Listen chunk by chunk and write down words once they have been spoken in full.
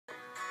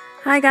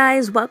Hi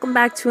guys, welcome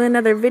back to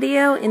another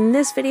video. In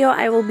this video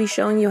I will be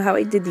showing you how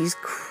I did these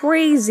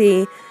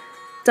crazy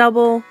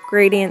double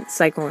gradient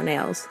Cyclone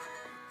nails.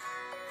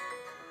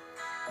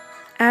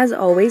 As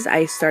always,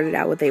 I started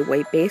out with a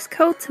white base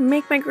coat to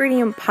make my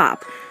gradient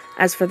pop.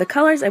 As for the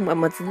colors, I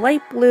went with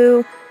light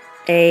blue,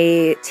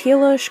 a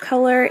tealish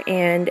color,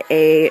 and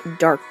a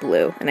dark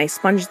blue. And I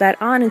sponged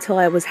that on until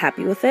I was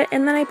happy with it,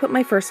 and then I put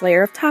my first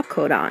layer of top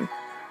coat on.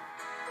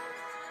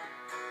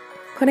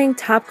 Putting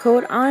top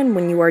coat on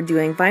when you are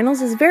doing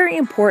vinyls is very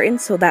important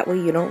so that way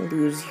you don't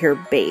lose your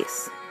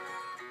base.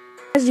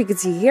 As you can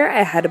see here,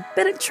 I had a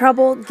bit of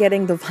trouble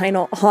getting the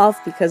vinyl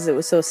off because it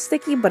was so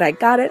sticky, but I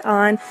got it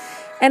on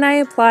and I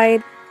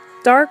applied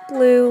dark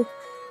blue,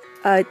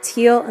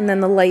 teal, and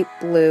then the light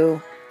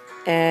blue,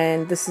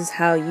 and this is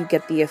how you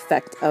get the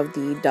effect of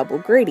the double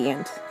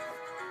gradient.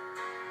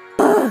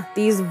 Ugh,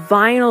 these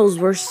vinyls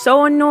were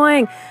so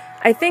annoying.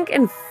 I think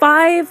in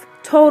 5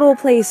 total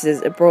places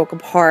it broke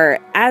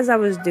apart as I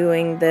was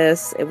doing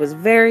this. It was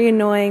very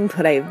annoying,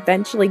 but I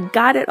eventually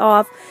got it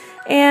off,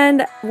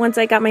 and once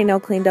I got my nail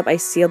cleaned up, I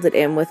sealed it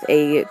in with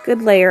a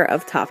good layer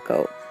of top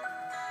coat.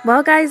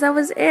 Well guys, that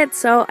was it.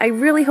 So I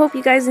really hope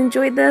you guys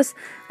enjoyed this.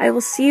 I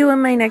will see you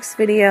in my next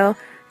video,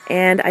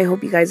 and I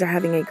hope you guys are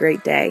having a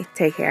great day.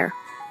 Take care.